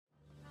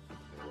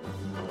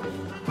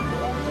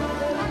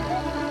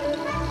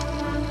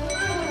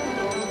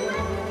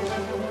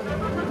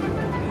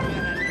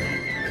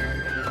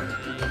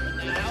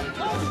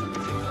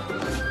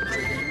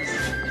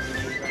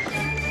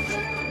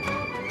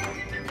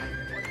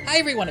Hi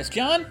everyone, it's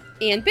John.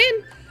 And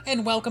Ben.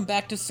 And welcome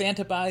back to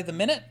Santa by the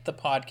Minute, the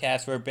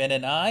podcast where Ben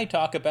and I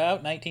talk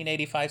about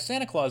 1985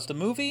 Santa Claus, the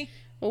movie.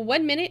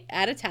 1 minute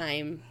at a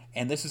time.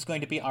 And this is going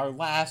to be our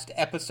last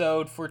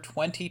episode for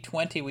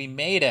 2020. We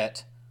made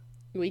it.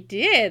 We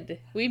did.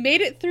 We made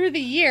it through the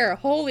year.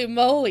 Holy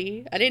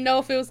moly. I didn't know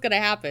if it was going to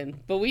happen,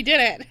 but we did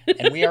it.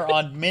 And we are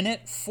on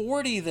minute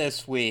 40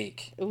 this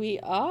week. We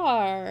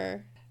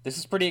are. This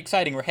is pretty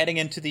exciting. We're heading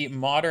into the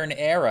modern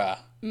era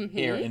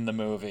here in the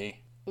movie.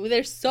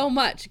 There's so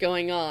much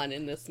going on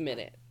in this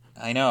minute.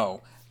 I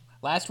know.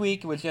 Last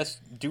week was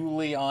just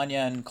Dooley, Anya,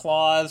 and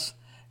Claus.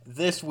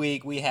 This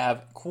week we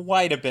have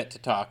quite a bit to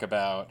talk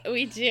about.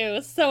 We do.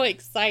 It's so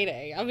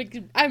exciting.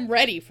 I'm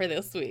ready for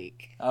this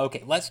week.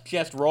 Okay, let's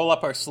just roll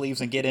up our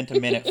sleeves and get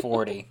into minute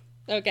 40.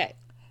 Okay.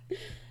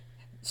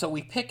 So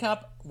we pick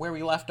up where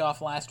we left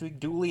off last week.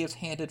 Dooley has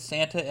handed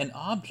Santa an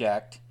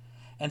object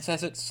and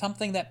says it's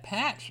something that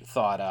Patch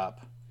thought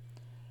up.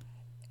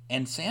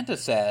 And Santa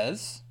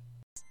says...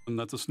 And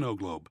that's a snow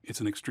globe.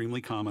 It's an extremely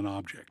common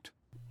object.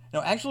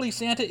 No, actually,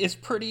 Santa is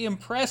pretty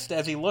impressed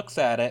as he looks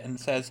at it and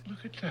says...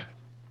 Look at that.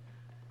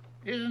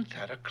 Isn't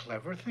that a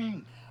clever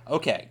thing?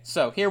 Okay,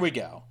 so here we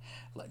go.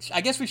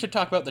 I guess we should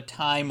talk about the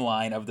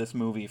timeline of this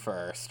movie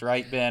first,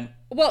 right, Ben?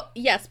 Well,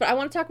 yes, but I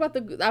want to talk about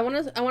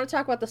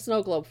the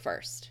snow globe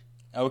first.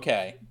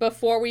 Okay.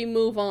 Before we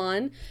move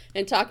on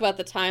and talk about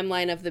the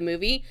timeline of the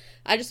movie,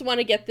 I just want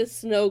to get this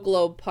snow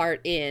globe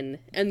part in,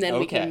 and then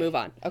we can move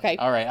on. Okay.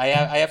 All right. I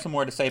have some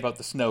more to say about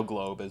the snow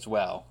globe as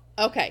well.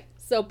 Okay.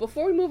 So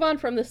before we move on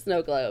from the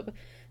snow globe,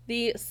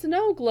 the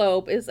snow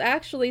globe is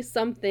actually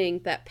something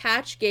that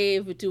Patch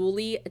gave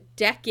Dooley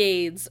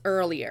decades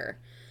earlier,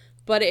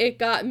 but it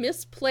got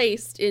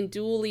misplaced in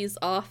Dooley's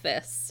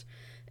office,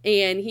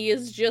 and he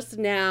is just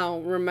now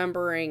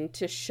remembering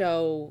to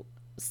show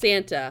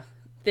Santa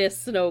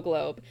this snow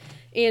globe.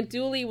 And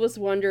Dooley was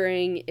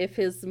wondering if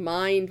his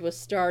mind was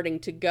starting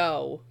to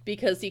go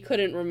because he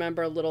couldn't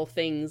remember little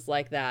things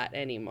like that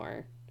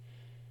anymore.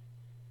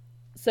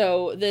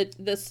 So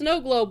the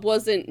snow globe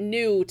wasn't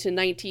new to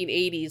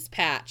 1980s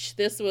Patch.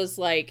 This was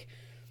like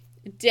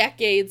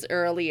decades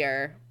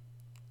earlier.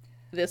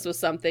 This was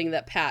something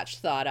that Patch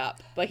thought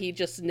up, but he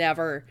just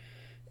never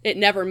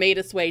made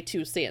its way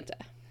to Santa.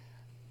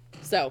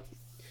 So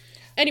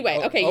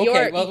anyway, okay.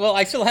 Well,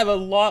 I still have a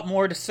lot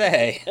more to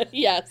say.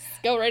 Yes,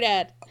 go right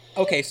ahead.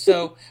 Okay,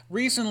 so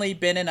recently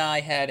Ben and I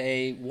had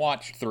a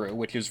watch through,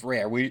 which is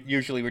rare.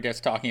 We're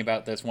just talking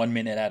about this 1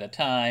 minute at a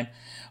time.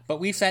 But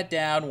we sat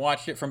down,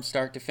 watched it from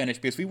start to finish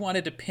because we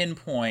wanted to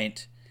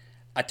pinpoint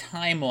a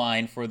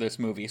timeline for this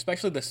movie,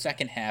 especially the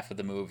second half of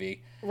the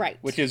movie. Right.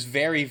 Which is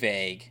very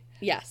vague.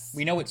 Yes.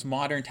 We know it's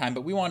modern time,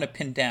 but we want to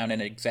pin down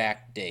an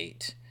exact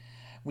date.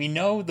 We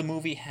know the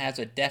movie has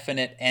a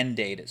definite end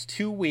date. It's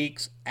 2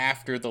 weeks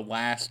after the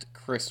last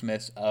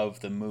Christmas of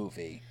the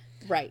movie.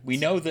 Right. We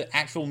know the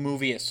actual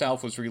movie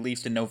itself was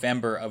released in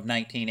November of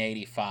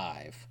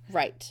 1985.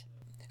 Right.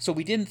 So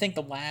we didn't think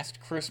the last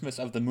Christmas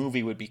of the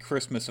movie would be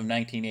Christmas of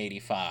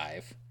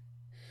 1985.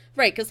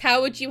 Right, because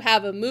how would you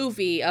have a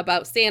movie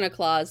about Santa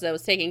Claus that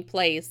was taking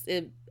place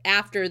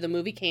after the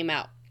movie came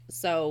out?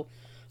 So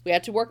we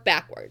had to work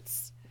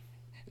backwards.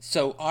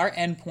 So our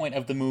endpoint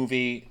of the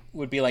movie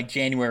would be like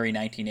January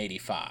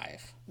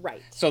 1985.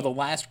 Right. So the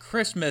last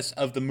Christmas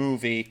of the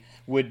movie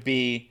would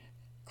be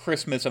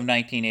Christmas of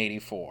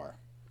 1984.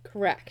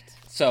 Correct.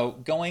 So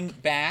going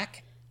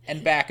back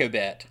and back a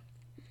bit.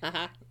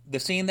 Uh-huh. The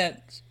scene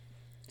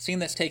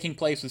that's taking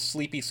place with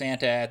Sleepy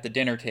Santa at the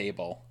dinner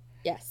table.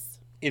 Yes.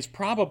 Is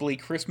probably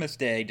Christmas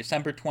Day,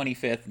 December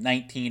 25th,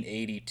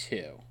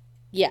 1982.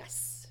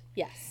 Yes.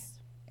 Yes.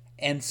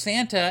 And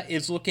Santa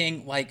is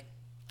looking like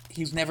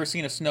he's never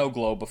seen a snow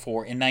globe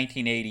before in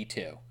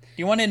 1982. Do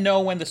you want to know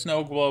when the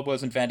snow globe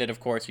was invented?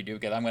 Of course you do,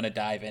 because I'm going to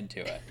dive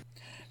into it.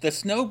 The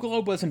snow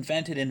globe was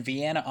invented in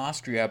Vienna,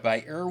 Austria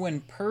by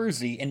Erwin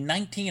Perzy in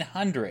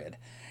 1900,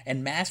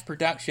 and mass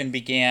production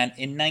began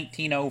in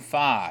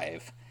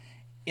 1905.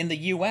 In the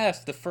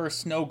U.S., the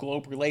first snow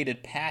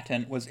globe-related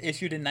patent was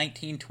issued in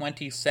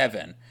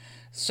 1927.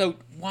 So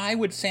why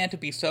would Santa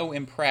be so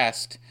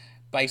impressed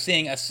by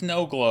seeing a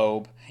snow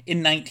globe in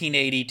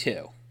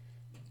 1982?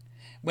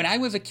 When I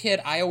was a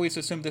kid, I always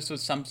assumed this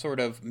was some sort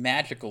of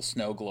magical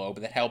snow globe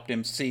that helped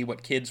him see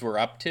what kids were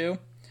up to.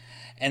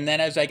 And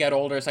then as I got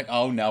older, it's like,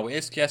 oh no,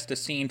 it's just a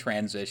scene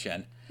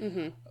transition.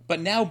 Mm-hmm.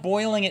 But now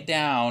boiling it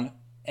down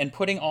and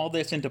putting all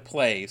this into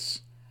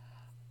place,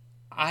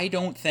 I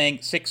don't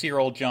think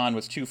 6-year-old John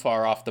was too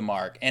far off the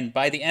mark. And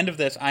by the end of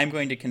this, I'm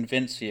going to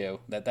convince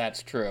you that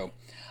that's true.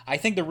 I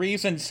think the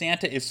reason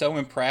Santa is so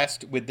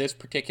impressed with this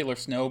particular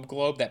snow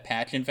globe that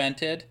Patch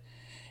invented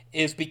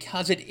is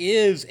because it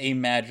is a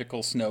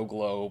magical snow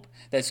globe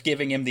that's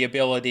giving him the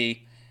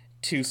ability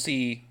to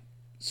see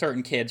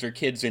certain kids or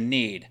kids in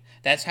need.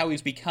 That's how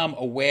he's become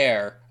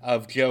aware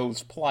of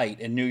Joe's plight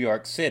in New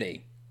York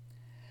City.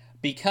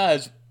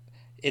 Because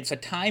it's a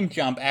time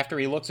jump after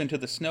he looks into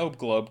the snow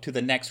globe to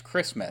the next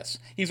Christmas.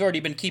 He's already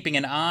been keeping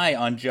an eye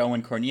on Joe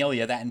and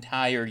Cornelia that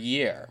entire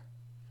year.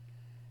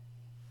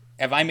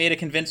 Have I made a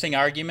convincing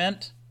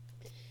argument?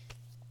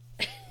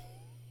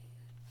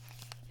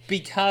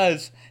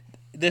 because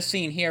this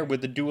scene here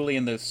with the dually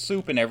and the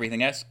soup and everything,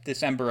 that's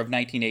December of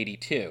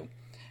 1982.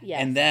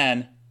 Yes. And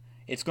then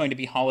it's going to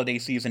be holiday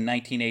season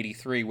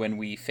 1983 when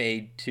we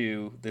fade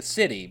to the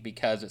city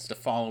because it's the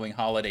following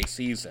holiday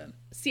season.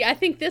 See, I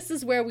think this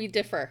is where we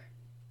differ.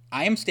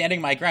 I am standing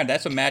my ground.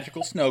 That's a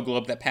magical snow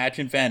globe that Patch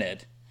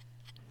invented.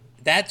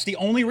 That's the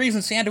only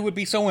reason Santa would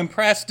be so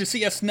impressed to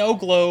see a snow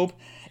globe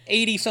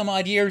 80 some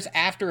odd years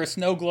after a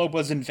snow globe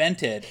was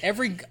invented.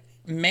 Every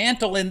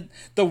mantle in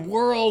the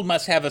world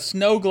must have a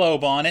snow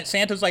globe on it.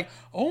 Santa's like,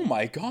 oh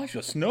my gosh,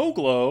 a snow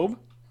globe?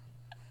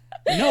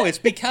 No, it's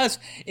because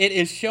it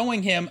is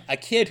showing him a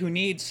kid who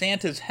needs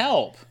Santa's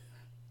help.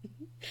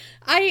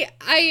 I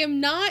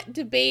am not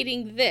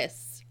debating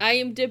this. I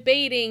am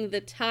debating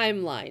the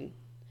timeline.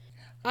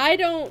 I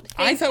don't think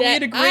I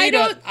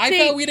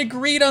thought we'd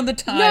agreed on the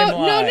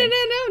timeline.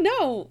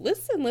 No.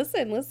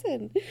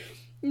 Listen.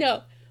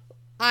 No.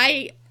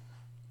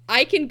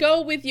 I can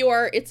go with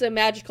your it's a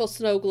magical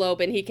snow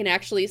globe and he can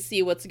actually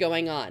see what's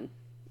going on.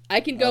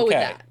 I can go with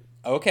that.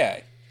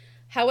 Okay.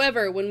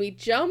 However, when we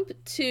jump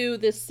to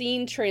the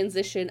scene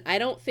transition, I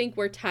don't think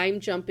we're time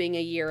jumping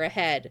a year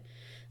ahead.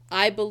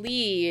 I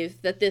believe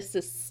that this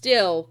is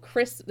still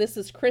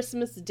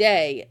Christmas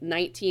Day,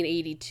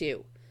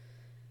 1982.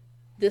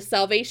 The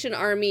Salvation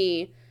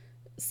Army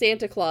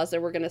Santa Claus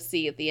that we're going to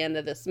see at the end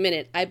of this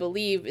minute, I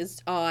believe,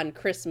 is on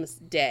Christmas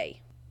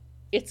Day.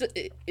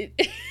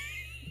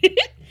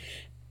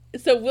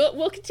 So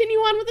we'll continue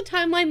on with the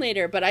timeline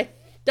later, but I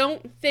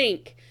don't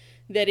think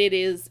that it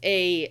is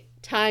a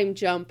time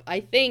jump. I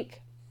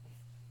think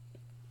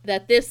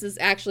that this is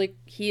actually,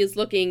 he is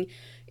looking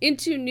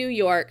into New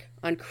York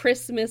on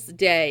Christmas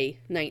Day,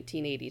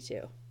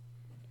 1982.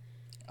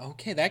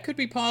 Okay, that could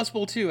be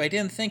possible too. I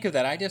didn't think of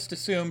that. I just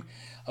assumed,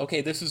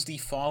 okay, this is the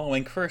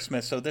following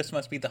Christmas, so this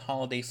must be the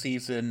holiday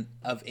season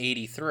of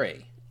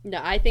 83. No,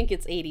 I think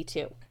it's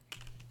 82.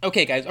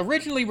 Okay, guys,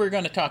 originally we were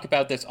going to talk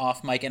about this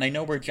off mic, and I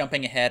know we're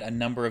jumping ahead a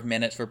number of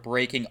minutes for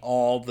breaking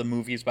all the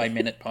Movies by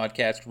Minute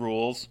podcast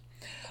rules,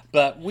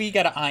 but we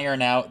got to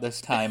iron out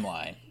this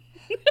timeline.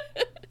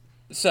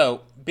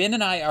 So, Ben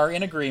and I are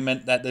in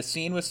agreement that the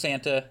scene with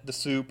Santa, the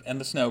soup, and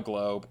the snow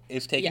globe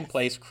is taking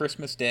place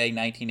Christmas Day,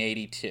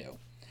 1982.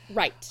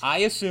 Right. I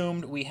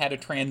assumed we had a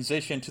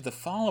transition to the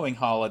following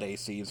holiday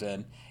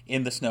season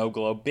in the snow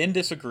globe. Ben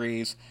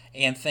disagrees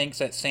and thinks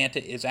that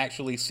Santa is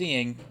actually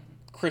seeing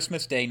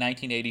Christmas Day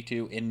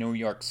 1982 in New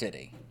York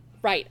City.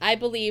 Right. I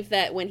believe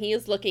that when he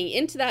is looking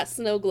into that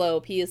snow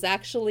globe, he is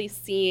actually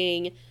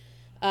seeing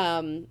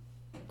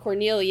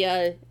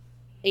Cornelia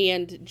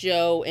and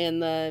Joe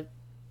and the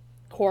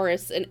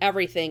chorus and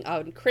everything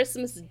on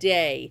Christmas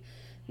Day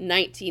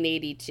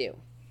 1982.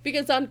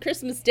 Because on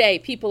Christmas Day,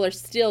 people are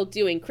still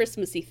doing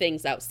Christmassy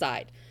things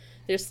outside.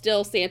 There's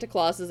still Santa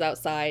Clauses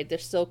outside.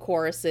 There's still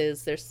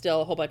choruses. There's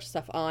still a whole bunch of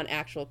stuff on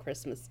actual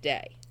Christmas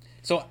Day.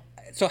 So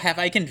have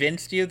I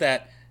convinced you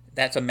that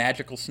that's a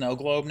magical snow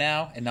globe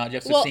now and not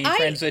just a scene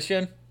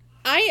transition?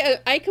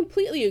 I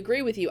completely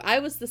agree with you. I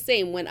was the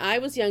same. When I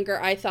was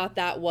younger, I thought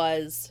that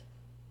was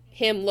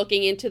him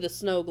looking into the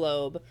snow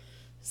globe,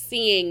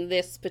 seeing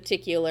this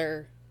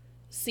particular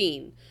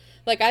scene.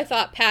 Like, I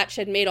thought Patch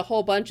had made a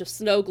whole bunch of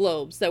snow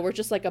globes that were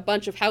just like a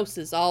bunch of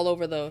houses all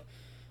over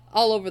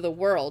the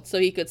world so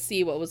he could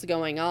see what was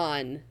going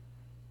on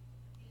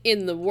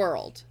in the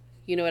world.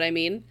 You know what I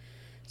mean?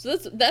 So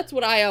that's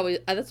what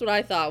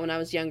I thought when I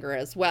was younger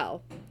as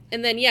well.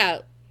 And then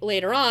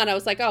later on I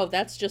was like, oh,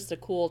 that's just a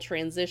cool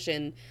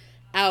transition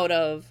out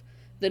of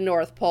the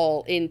North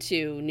Pole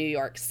into New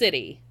York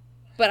City.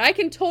 But I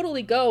can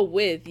totally go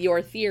with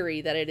your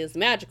theory that it is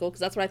magical, because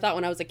that's what I thought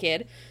when I was a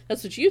kid.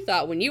 That's what you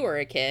thought when you were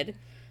a kid.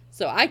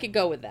 So I could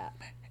go with that.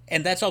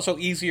 And that's also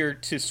easier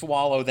to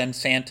swallow than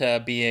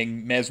Santa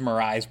being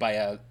mesmerized by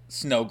a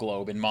snow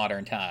globe in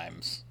modern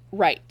times.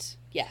 Right.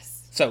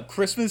 Yes. So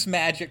Christmas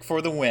magic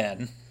for the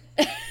win.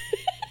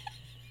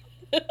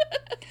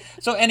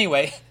 So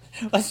anyway,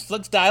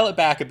 let's dial it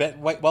back a bit.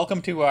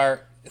 Welcome to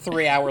our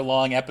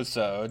 3-hour-long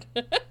episode.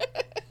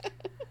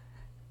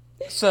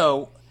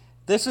 So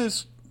this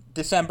is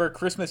December,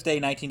 Christmas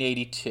Day,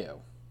 1982.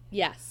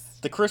 Yes.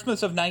 The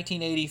Christmas of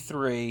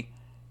 1983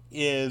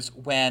 is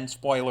when,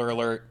 spoiler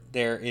alert,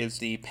 there is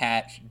the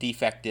Patch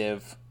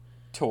defective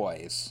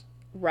toys.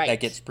 Right. That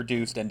gets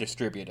produced and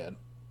distributed.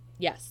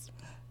 Yes.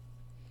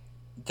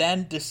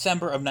 Then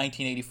December of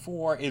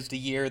 1984 is the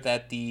year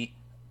that the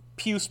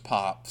Puce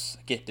Pops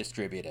get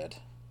distributed.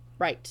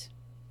 Right.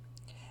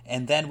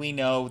 And then we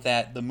know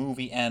that the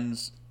movie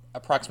ends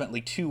approximately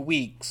 2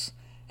 weeks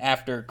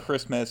after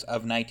Christmas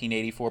of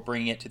 1984,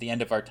 bringing it to the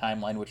end of our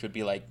timeline, which would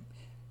be like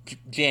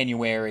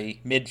mid-January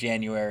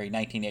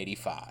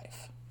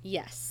 1985.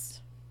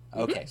 Yes.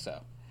 Okay,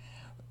 so.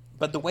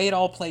 But the way it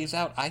all plays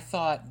out, I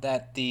thought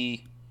that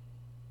the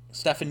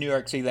stuff in New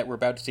York City that we're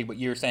about to see, what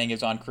you're saying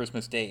is on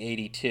Christmas Day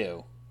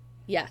 82.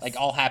 Yes. Like,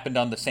 all happened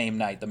on the same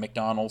night. The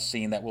McDonald's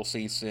scene that we'll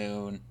see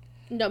soon.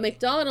 No,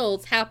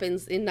 McDonald's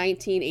happens in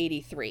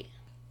 1983.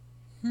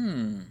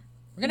 We're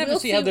gonna have to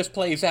see how this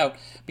plays out,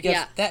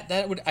 because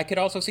that would, I could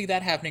also see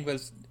that happening.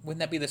 Wouldn't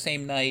that be the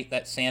same night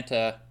that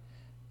Santa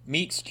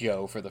meets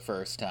Joe for the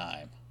first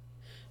time.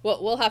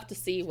 Well, we'll have to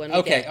see when we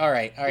Okay, get. all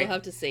right. We'll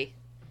have to see.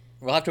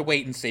 We'll have to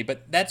wait and see,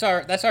 but that's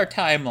our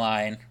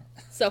timeline.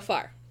 So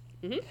far.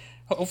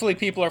 Hopefully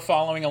people are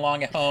following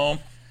along at home.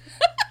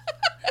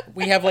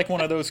 We have like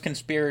one of those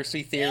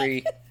conspiracy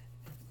theory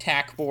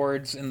tack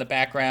boards in the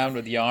background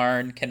with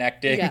yarn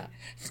connecting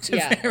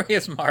to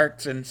various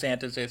marks in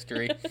Santa's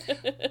history.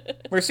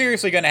 We're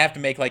seriously going to have to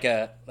make like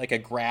a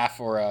graph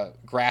or a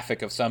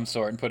graphic of some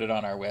sort and put it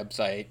on our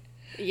website.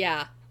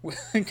 Yeah.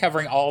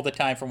 Covering all the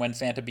time from when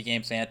Santa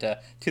became Santa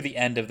to the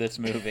end of this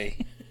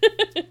movie.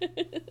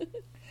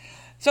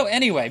 So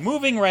anyway,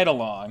 moving right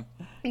along.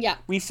 Yeah.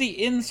 We see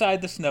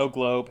inside the snow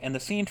globe, and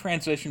the scene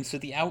transitions to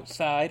the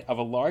outside of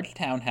a large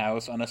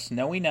townhouse on a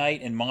snowy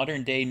night in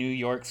modern-day New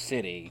York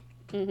City.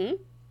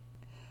 Mm-hmm.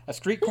 A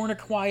street corner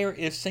choir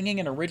is singing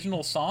an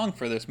original song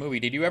for this movie.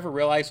 Did you ever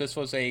realize this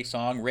was a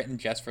song written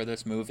just for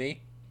this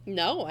movie?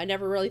 No, I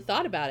never really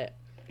thought about it.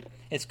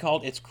 It's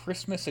called It's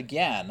Christmas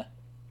Again,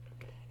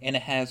 and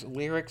it has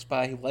lyrics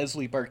by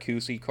Leslie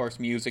Barcusi, of course,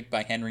 music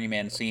by Henry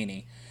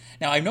Mancini.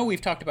 Now, I know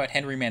we've talked about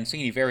Henry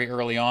Mancini very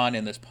early on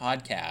in this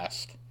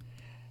podcast,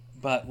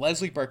 but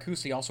Leslie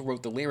Barcusi also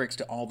wrote the lyrics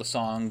to all the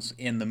songs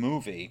in the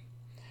movie.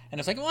 And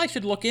it's like, well, I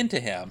should look into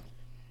him.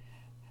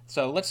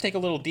 So let's take a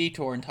little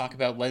detour and talk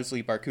about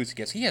Leslie Barcusi,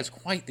 because he has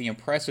quite the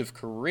impressive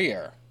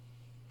career.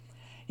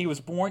 He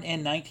was born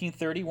in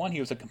 1931. He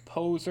was a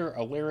composer,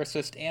 a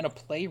lyricist, and a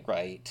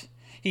playwright.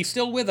 He's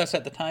still with us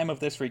at the time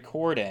of this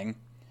recording.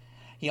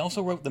 He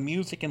also wrote the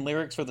music and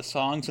lyrics for the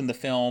songs in the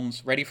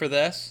films. Ready for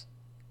this?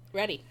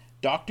 Ready.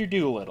 Dr.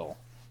 Dolittle,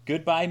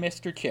 Goodbye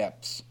Mr.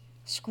 Chips,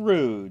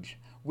 Scrooge,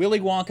 Willy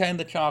Wonka and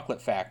the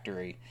Chocolate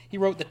Factory. He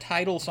wrote the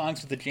title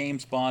songs of the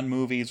James Bond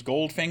movies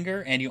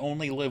Goldfinger and You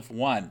Only Live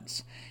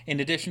Once.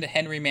 In addition to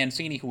Henry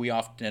Mancini, who he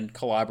often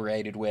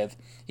collaborated with,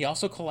 he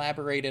also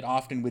collaborated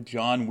often with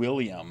John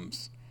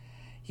Williams.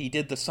 He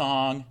did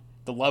the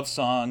love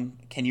song,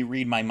 Can You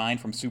Read My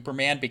Mind from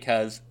Superman,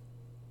 because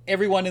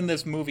everyone in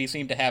this movie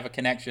seemed to have a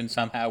connection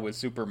somehow with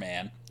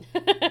Superman.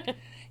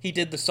 He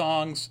did the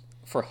songs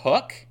for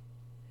Hook,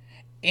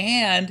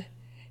 and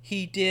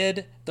he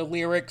did the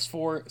lyrics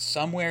for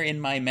Somewhere in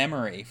My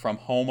Memory from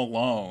Home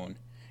Alone.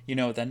 You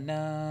know, the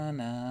na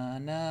na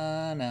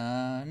na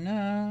na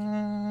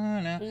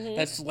na na. Mm-hmm.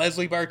 That's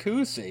Leslie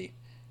Barcusi.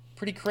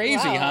 Pretty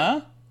crazy, Wow.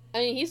 huh? I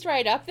mean, he's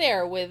right up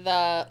there with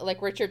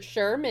like Richard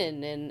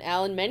Sherman and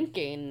Alan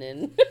Menken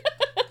and.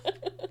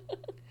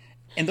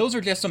 And those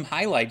are just some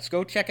highlights.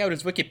 Go check out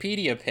his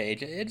Wikipedia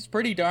page. It's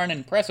pretty darn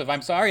impressive.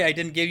 I'm sorry I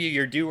didn't give you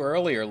your due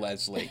earlier,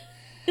 Leslie.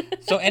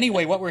 So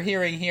anyway, what we're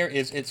hearing here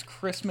is It's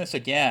Christmas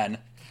Again,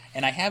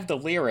 and I have the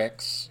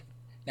lyrics.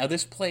 Now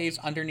this plays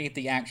underneath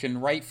the action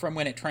right from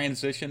when it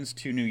transitions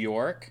to New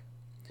York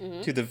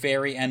to the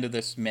very end of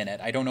this minute.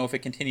 I don't know if it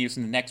continues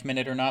in the next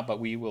minute or not, but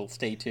we will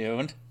stay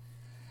tuned.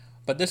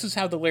 But this is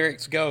how the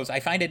lyrics goes. I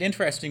find it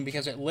interesting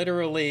because it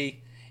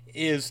literally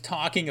is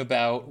talking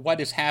about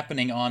what is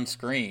happening on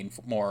screen,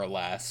 more or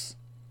less.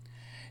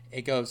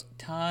 It goes,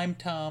 time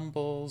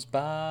tumbles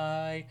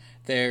by,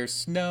 there's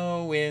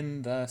snow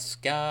in the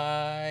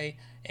sky,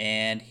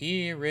 and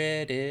here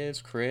it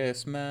is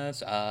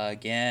Christmas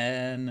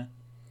again.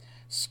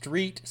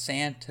 Street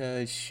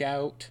Santas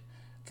shout,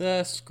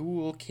 the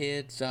school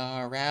kids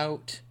are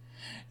out,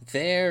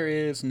 there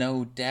is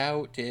no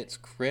doubt it's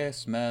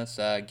Christmas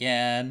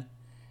again,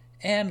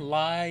 and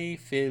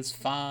life is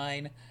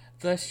fine,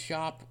 the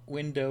shop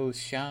windows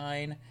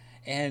shine,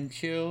 and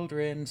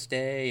children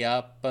stay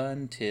up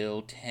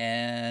until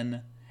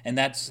 10. And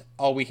that's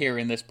all we hear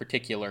in this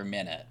particular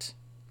minute.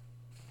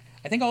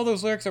 I think all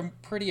those lyrics are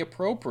pretty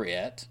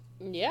appropriate.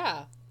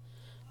 Yeah.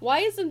 Why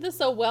isn't this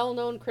a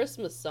well-known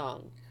Christmas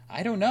song?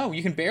 I don't know.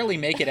 You can barely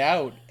make it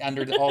out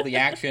under all the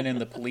action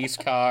and the police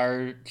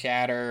car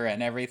chatter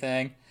and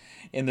everything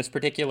in this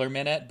particular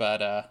minute,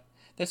 but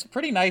that's a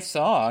pretty nice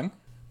song.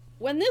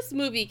 When this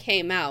movie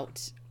came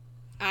out,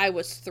 I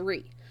was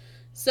 3.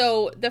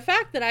 So the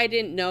fact that I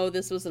didn't know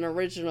this was an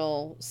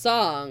original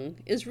song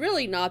is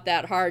really not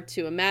that hard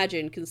to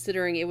imagine,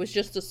 considering it was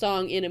just a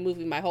song in a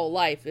movie my whole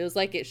life. It was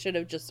like it should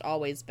have just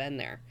always been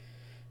there,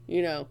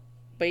 you know,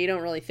 but you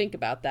don't really think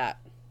about that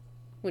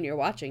when you're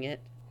watching it.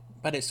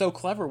 But it's so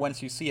clever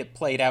once you see it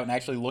played out and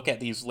actually look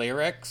at these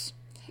lyrics.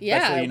 Yeah,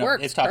 especially, it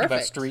works it's talking about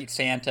perfect. street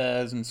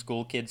Santas and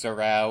school kids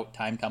are out,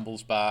 time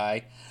tumbles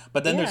by.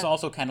 But then there's Yeah.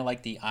 also kind of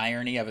like the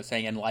irony of it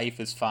saying, and life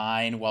is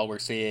fine, while we're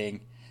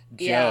seeing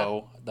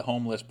Joe, the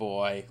homeless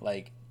boy,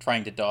 like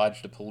trying to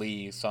dodge the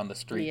police on the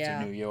streets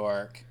of New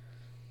York.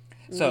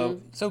 So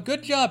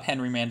good job,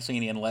 Henry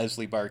Mancini and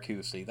Leslie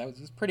Barcusi. That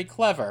was pretty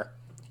clever.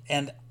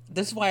 And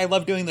this is why I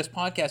love doing this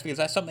podcast, because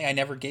that's something I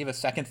never gave a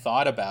second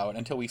thought about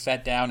until we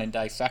sat down and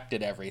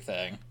dissected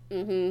everything.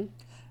 Mm-hmm.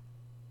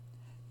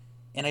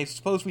 And I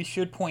suppose we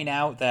should point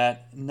out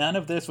that none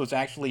of this was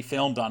actually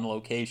filmed on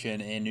location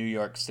in New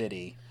York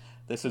City.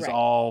 This is Right.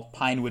 all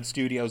Pinewood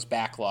Studios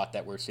backlot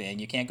that we're seeing.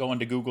 You can't go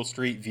into Google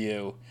Street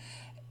View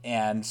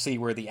and see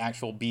where the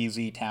actual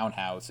BZ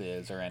townhouse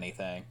is or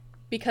anything.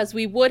 Because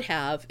we would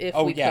have if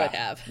we could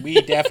have.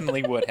 We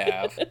definitely would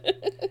have.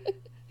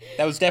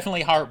 That was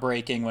definitely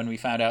heartbreaking when we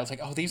found out. It's like,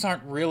 oh, these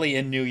aren't really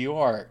in New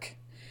York.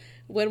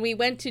 When we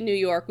went to New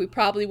York, we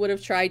probably would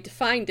have tried to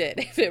find it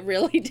if it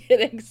really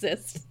did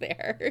exist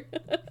there.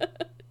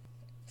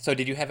 So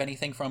did you have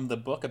anything from the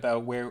book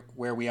about where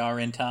we are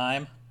in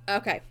time?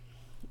 Okay.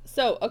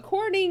 So,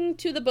 according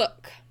to the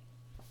book,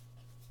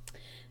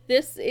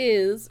 this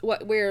is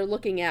what we're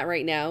looking at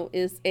right now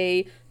is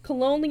a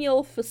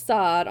colonial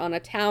facade on a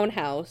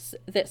townhouse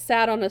that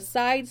sat on a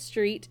side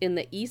street in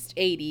the East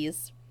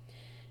 80s.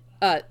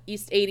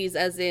 East 80s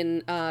as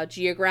in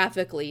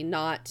geographically,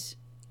 not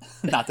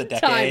Not the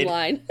decade.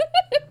 timeline.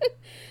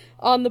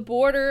 On the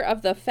border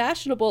of the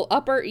fashionable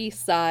Upper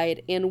East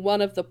Side in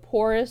one of the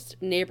poorest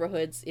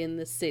neighborhoods in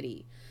the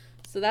city.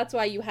 So that's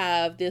why you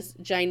have this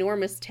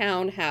ginormous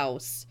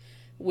townhouse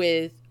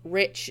with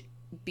rich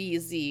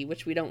BZ,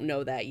 which we don't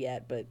know that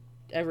yet, but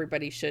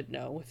everybody should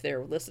know if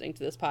they're listening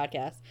to this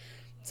podcast.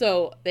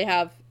 So they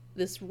have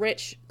this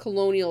rich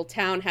colonial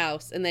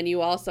townhouse, and then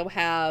you also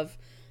have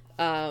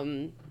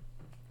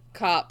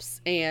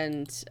cops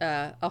and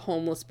a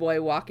homeless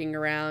boy walking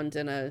around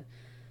and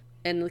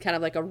kind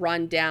of like a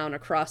rundown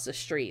across the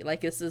street.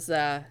 Like this is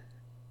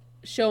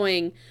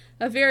showing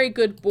a very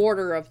good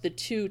border of the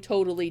two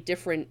totally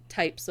different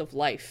types of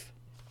life.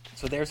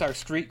 So there's our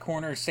street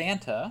corner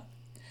Santa.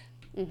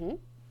 Mm-hmm.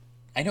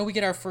 I know we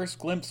get our first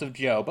glimpse of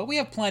Joe, but we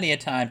have plenty of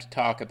time to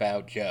talk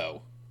about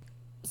Joe.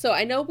 So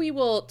I know we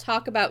will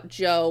talk about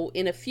Joe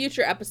in a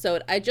future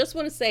episode. I just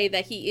want to say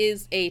that he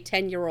is a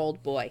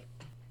 10-year-old boy.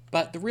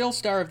 But the real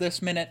star of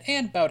this minute,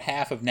 and about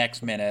half of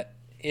next minute,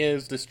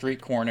 is the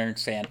street corner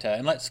Santa,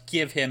 and let's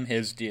give him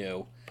his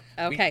due.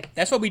 Okay.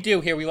 That's what we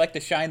do here. We like to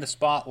shine the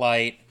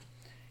spotlight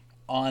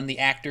on the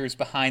actors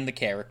behind the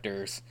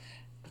characters.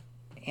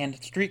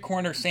 And street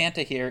corner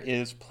Santa here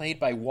is played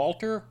by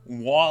Walter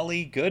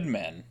Wally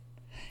Goodman.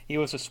 He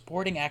was a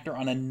supporting actor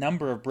on a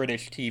number of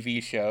British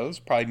TV shows.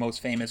 Probably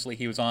most famously,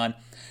 he was on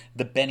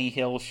The Benny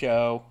Hill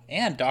Show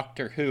and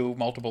Doctor Who,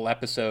 multiple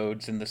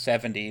episodes in the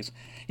 70s.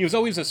 He was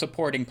always a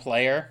supporting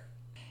player.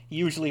 He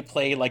usually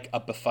played like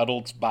a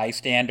befuddled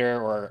bystander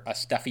or a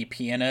stuffy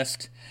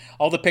pianist.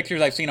 All the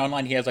pictures I've seen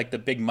online, he has like the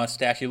big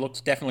mustache. He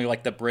looks definitely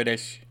like the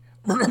British,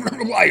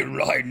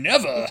 I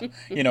never,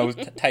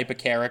 type of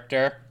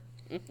character.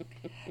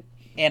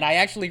 And I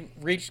actually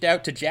reached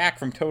out to Jack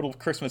from Total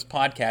Christmas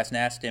Podcast and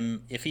asked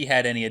him if he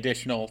had any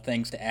additional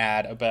things to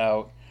add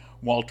about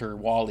Walter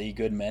Wally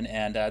Goodman.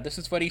 And this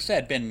is what he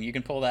said. Ben, you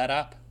can pull that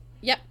up?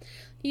 Yep.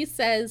 He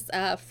says,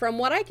 from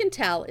what I can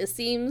tell, it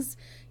seems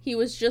he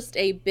was just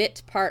a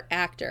bit part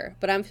actor,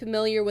 but I'm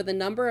familiar with a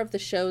number of the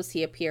shows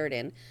he appeared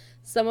in.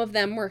 Some of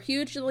them were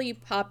hugely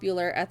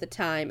popular at the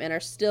time and are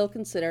still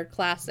considered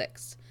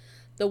classics.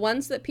 The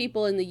ones that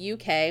people in the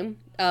UK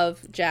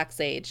of Jack's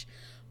age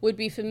would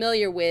be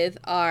familiar with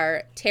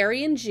are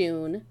Terry and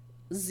June,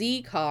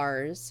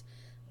 Z-Cars,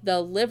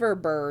 The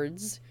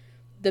Liverbirds,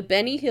 The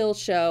Benny Hill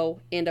Show,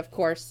 and of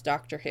course,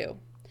 Doctor Who.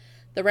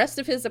 The rest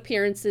of his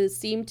appearances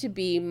seem to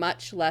be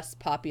much less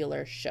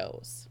popular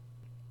shows.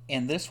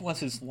 And this was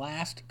his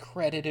last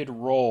credited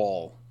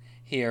role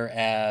here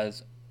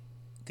as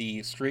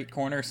the street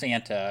corner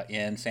Santa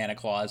in Santa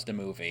Claus the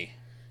movie.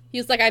 He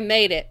was like, I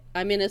made it.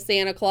 I'm in a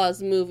Santa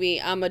Claus movie.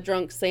 I'm a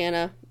drunk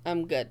Santa.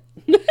 I'm good.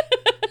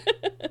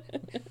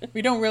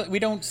 We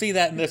don't see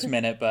that in this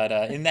minute, but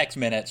in next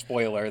minute,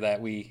 spoiler, that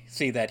we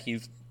see that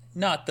he's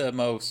not the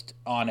most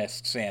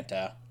honest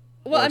Santa.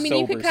 Well, I mean,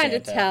 you could kind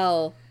of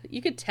tell.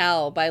 You could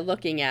tell by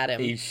looking at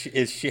him.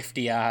 His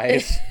shifty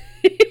eyes.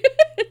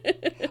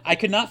 I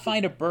could not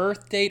find a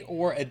birth date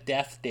or a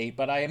death date,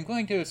 but I am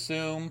going to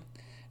assume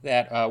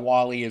that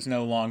Wally is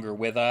no longer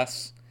with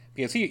us,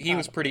 because he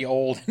was pretty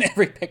old in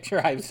every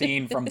picture I've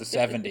seen from the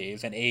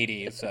 70s and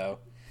 80s, so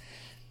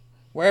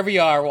wherever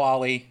you are,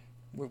 Wally,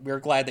 we're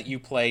glad that you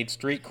played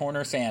Street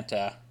Corner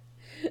Santa.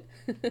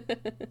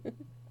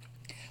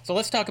 So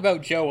let's talk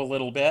about Joe a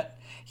little bit.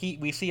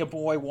 We see a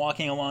boy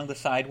walking along the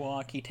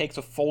sidewalk. He takes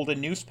a folded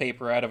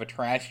newspaper out of a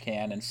trash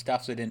can and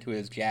stuffs it into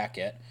his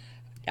jacket,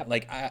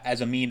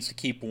 as a means to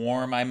keep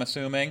warm, I'm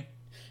assuming.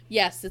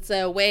 Yes, it's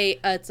a way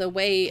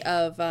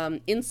of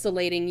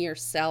insulating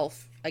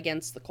yourself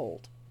against the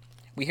cold.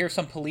 We hear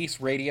some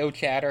police radio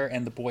chatter,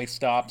 and the boy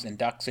stops and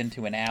ducks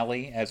into an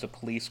alley as a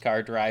police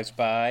car drives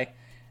by.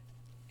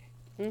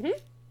 Mm-hmm.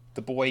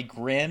 The boy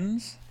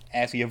grins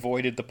as he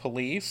avoided the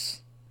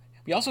police.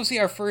 We also see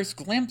our first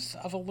glimpse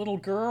of a little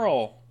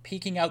girl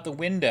peeking out the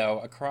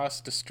window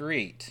across the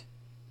street.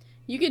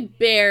 You can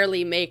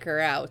barely make her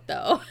out,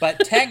 though. But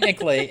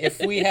technically, if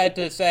we had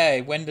to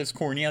say, when does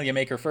Cornelia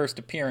make her first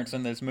appearance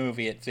in this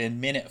movie, it's in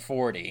minute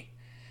 40.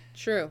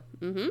 True.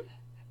 Mm-hmm.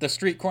 The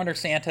street corner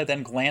Santa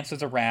then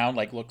glances around,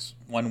 looks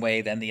one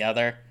way, then the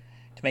other,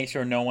 to make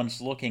sure no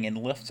one's looking, and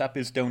lifts up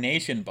his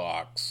donation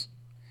box.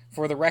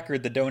 For the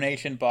record, the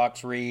donation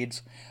box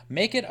reads,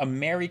 "Make it a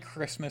Merry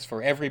Christmas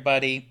for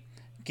everybody.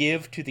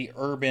 Give to the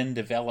Urban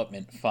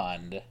Development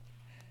Fund."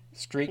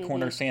 Street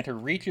corner Santa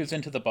reaches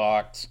into the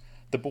box.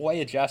 The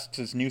boy adjusts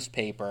his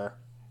newspaper,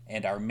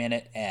 and our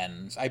minute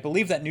ends. I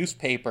believe that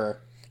newspaper,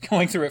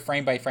 going through it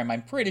frame by frame,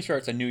 I'm pretty sure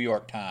it's a New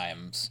York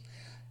Times.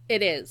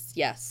 It is,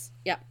 yes.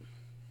 Yep.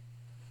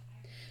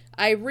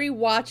 I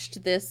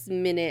rewatched this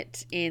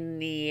minute in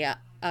the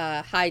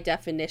high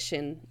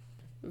definition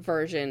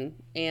version,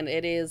 and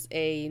it is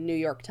a New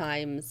York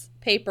Times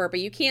paper, but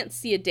you can't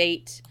see a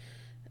date.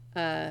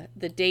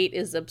 The date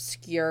is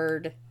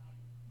obscured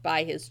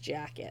by his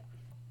jacket.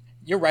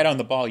 You're right on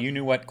the ball. You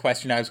knew what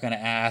question I was going to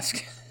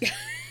ask.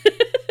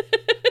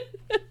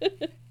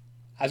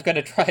 I was going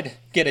to try to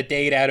get a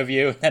date out of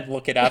you and then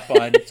look it up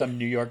on some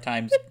New York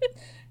Times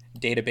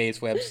database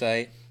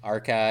website,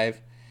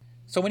 archive.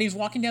 So when he's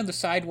walking down the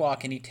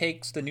sidewalk and he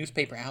takes the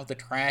newspaper out of the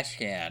trash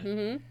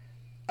can,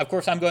 of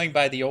course I'm going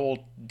by the old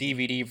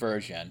DVD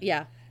version.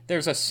 Yeah.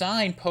 There's a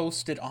sign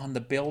posted on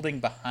the building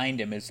behind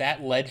him. Is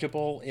that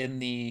legible in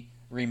the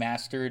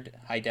remastered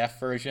high-def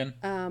version?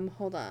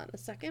 Hold on a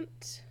second.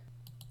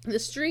 The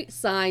street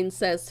sign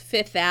says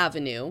 5th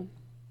Avenue.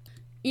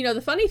 You know,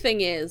 the funny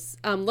thing is,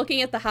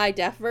 looking at the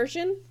high-def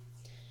version,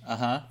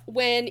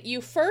 when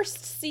you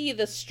first see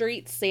the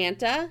street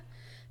Santa,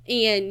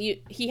 and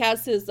he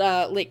has his,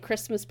 like,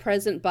 Christmas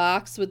present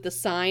box with the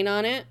sign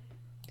on it,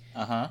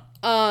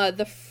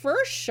 the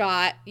first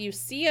shot you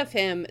see of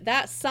him,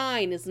 that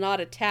sign is not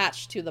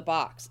attached to the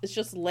box. It's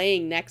just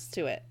laying next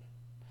to it.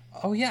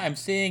 Oh, yeah, I'm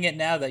seeing it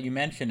now that you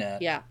mention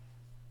it. Yeah.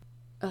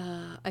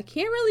 I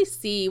can't really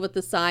see what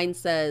the sign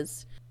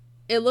says.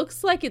 It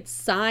looks like it's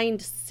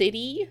signed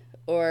City,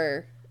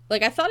 or...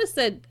 Like, I thought it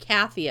said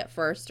Kathy at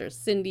first, or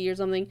Cindy or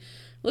something.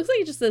 Looks like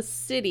it just says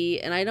City,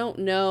 and I don't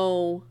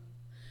know...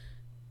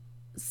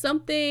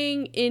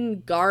 Something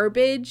in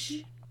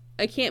garbage...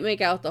 I can't make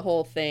out the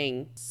whole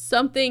thing.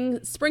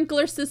 Something,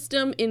 sprinkler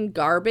system in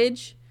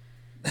garbage.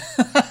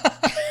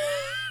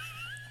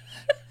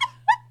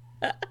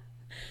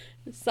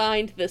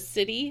 Signed the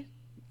City.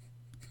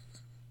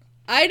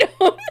 I don't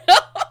know.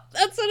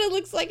 That's what it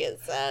looks like it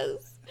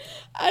says.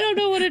 I don't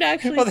know what it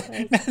actually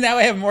says. Now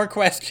I have more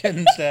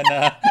questions than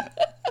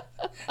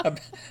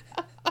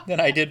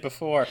I did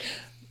before.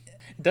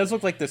 It does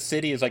look like the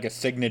city is like a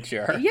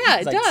signature. Yeah,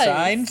 it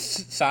does.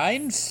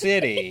 Signed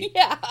City.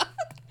 Yeah.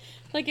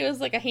 Like it was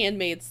like a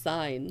handmade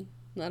sign.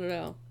 I don't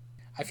know.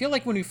 I feel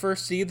like when we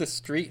first see the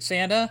street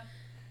Santa,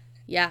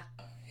 yeah,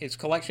 his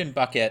collection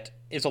bucket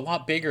is a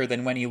lot bigger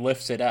than when he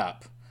lifts it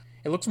up.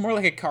 It looks more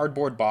like a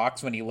cardboard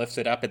box when he lifts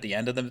it up at the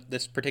end of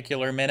this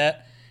particular minute,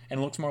 and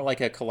it looks more like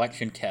a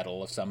collection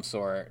kettle of some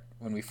sort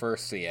when we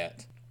first see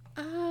it.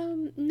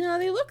 No,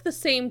 they look the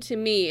same to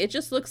me. It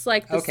just looks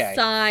like the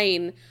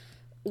sign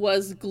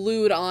was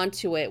glued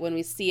onto it when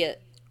we see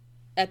it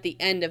at the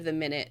end of the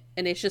minute,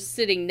 and it's just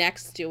sitting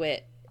next to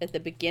it at the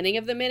beginning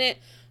of the minute.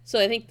 So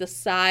I think the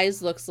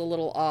size looks a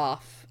little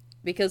off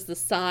because the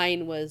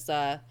sign was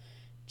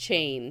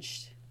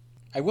changed.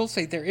 I will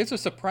say there is a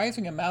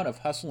surprising amount of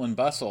hustle and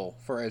bustle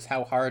for as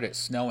how hard it's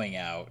snowing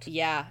out.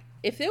 Yeah.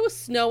 If it was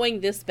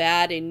snowing this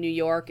bad in New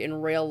York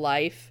in real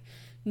life,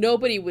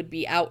 nobody would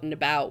be out and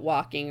about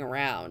walking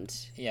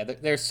around. Yeah,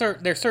 there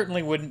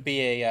certainly wouldn't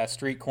be a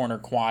street corner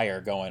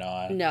choir going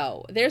on.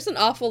 No. There's an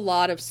awful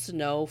lot of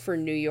snow for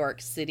New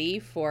York City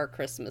for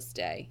Christmas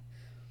Day.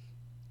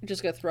 I'm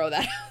just going to throw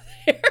that out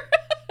there.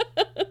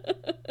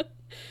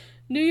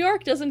 New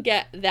York doesn't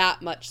get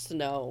that much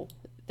snow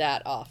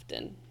that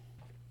often.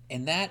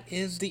 And that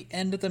is the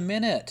end of the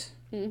minute.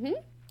 Mm-hmm.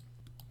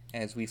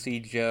 As we see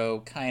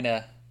Joe kind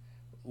of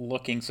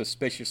looking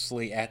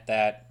suspiciously at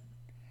that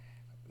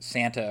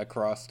Santa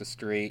across the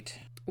street.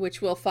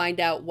 Which we'll find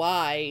out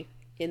why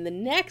in the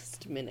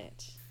next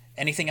minute.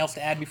 Anything else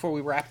to add before we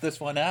wrap this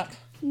one up?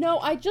 No,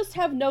 I just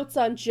have notes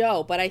on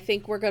Joe, but I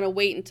think we're going to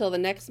wait until the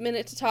next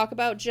minute to talk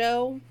about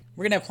Joe.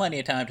 We're going to have plenty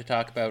of time to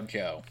talk about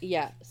Joe.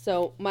 Yeah,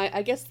 so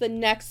I guess the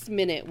next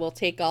minute will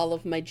take all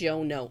of my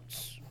Joe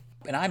notes.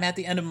 And I'm at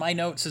the end of my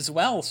notes as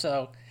well,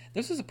 so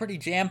this is a pretty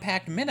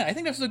jam-packed minute. I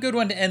think this is a good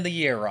one to end the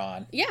year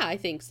on. Yeah, I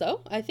think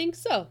so.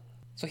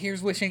 So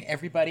here's wishing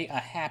everybody a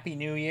happy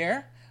new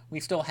year.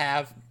 We still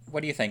have, what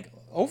do you think,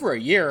 over a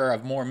year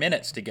of more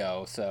minutes to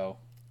go, so...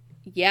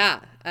 Yeah,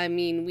 I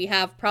mean, we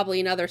have probably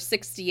another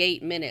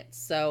 68 minutes,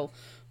 so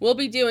we'll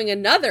be doing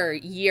another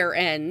year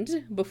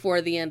end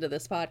before the end of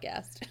this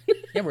podcast.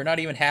 Yeah, we're not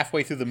even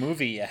halfway through the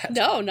movie yet.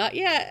 No, not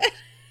yet.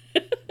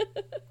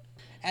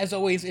 As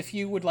always, if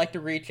you would like to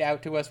reach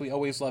out to us, we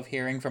always love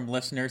hearing from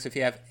listeners. If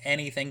you have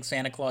anything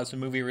Santa Claus the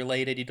movie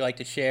related you'd like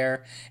to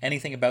share,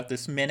 anything about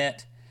this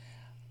minute,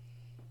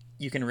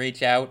 you can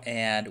reach out,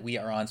 and we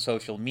are on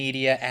social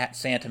media at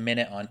Santa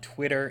Minute on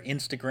Twitter,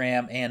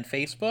 Instagram, and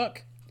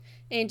Facebook.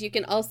 And you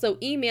can also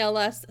email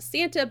us,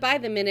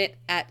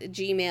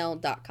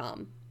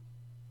 santabytheminute@gmail.com.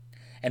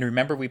 And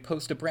remember, we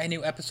post a brand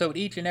new episode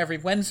each and every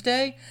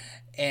Wednesday,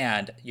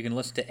 and you can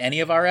listen to any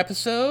of our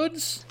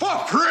episodes For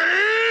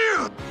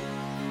free!